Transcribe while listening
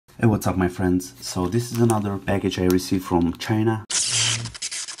Hey, what's up my friends? So this is another package I received from China.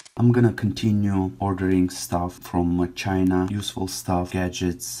 I'm gonna continue ordering stuff from China, useful stuff,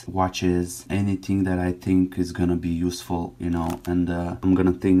 gadgets, watches, anything that I think is gonna be useful, you know, and I'm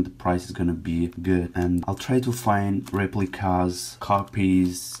gonna think the price is gonna be good, and I'll try to find replicas,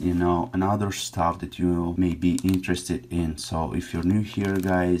 copies, you know, and other stuff that you may be interested in. So if you're new here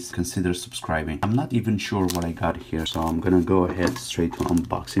guys, consider subscribing. I'm not even sure what I got here, so I'm gonna go ahead straight to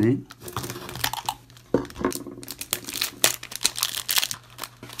unboxing it.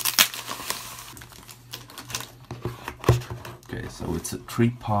 Okay, so it's a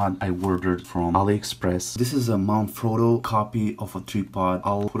tripod I ordered from AliExpress. This is a Manfrotto copy of a tripod.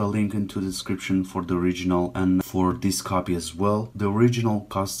 I'll put a link into the description for the original and for this copy as well. The original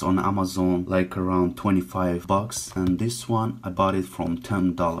costs on Amazon like around 25 bucks, and this one I bought it from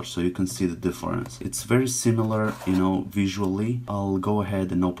 $10, so you can see the difference. It's very similar, you know, visually. I'll go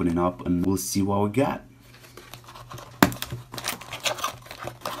ahead and open it up and we'll see what we got.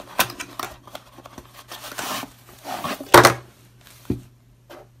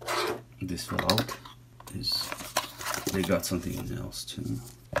 This fell out. They got something else too.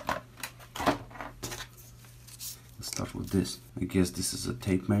 Let's start with this. I guess this is a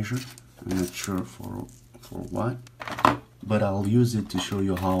tape measure. I'm not sure for what, but I'll use it to show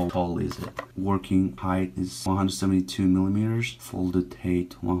you how tall is it. Working height is 172 millimeters, folded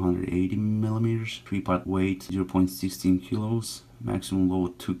height 180 millimeters, tripod weight 0.16 kilos, maximum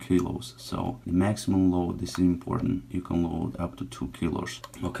load 2 kilos. So the maximum load, this is important, you can load up to 2 kilos.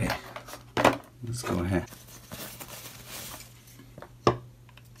 Okay, let's go ahead.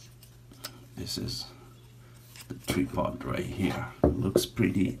 This is the tripod right here. Looks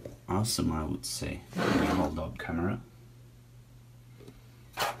pretty awesome, I would say. Let me hold up camera.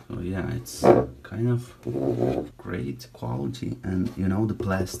 So yeah, it's kind of great quality, and you know, the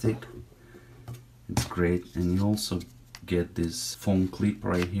plastic, it's great, and you also get this foam clip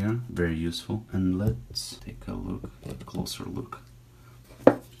right here, very useful. And let's take a look, a closer look.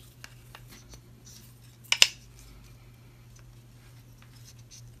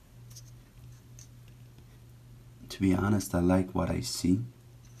 To be honest, I like what I see.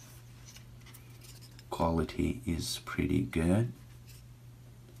 Quality is pretty good.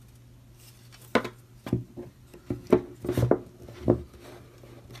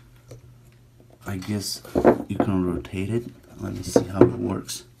 I guess you can rotate it. Let me see how it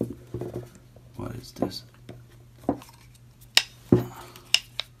works. What is this?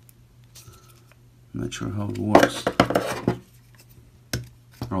 Not sure how it works.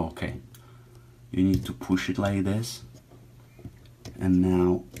 Oh, okay. You need to push it like this, and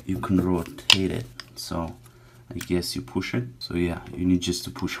now you can rotate it. So I guess you push it. So yeah, you need just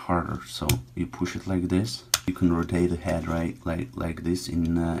to push harder. So you push it like this. You can rotate the head right like this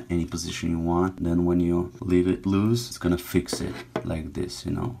in any position you want. Then when you leave it loose, it's gonna fix it like this,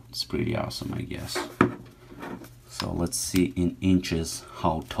 you know. It's pretty awesome, I guess. So let's see in inches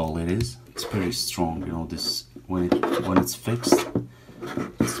how tall it is. It's pretty strong, you know. This when it's fixed,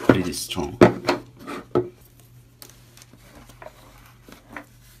 it's pretty strong.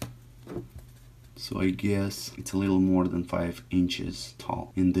 So I guess it's a little more than 5 inches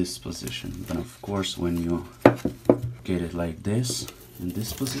tall in this position. Then of course when you get it like this, in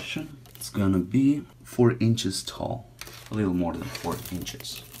this position, it's gonna be 4 inches tall. A little more than 4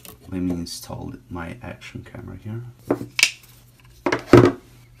 inches. Let me install my action camera here.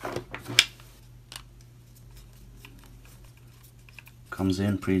 Comes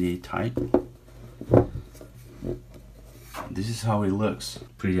in pretty tight. This is how it looks.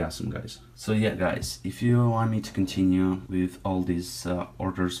 Pretty awesome, guys. So yeah guys, if you want me to continue with all these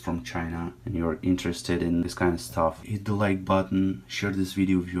orders from China and you're interested in this kind of stuff, hit the like button, share this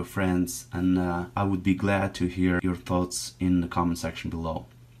video with your friends, and I would be glad to hear your thoughts in the comment section below.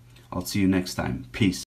 I'll see you next time. Peace.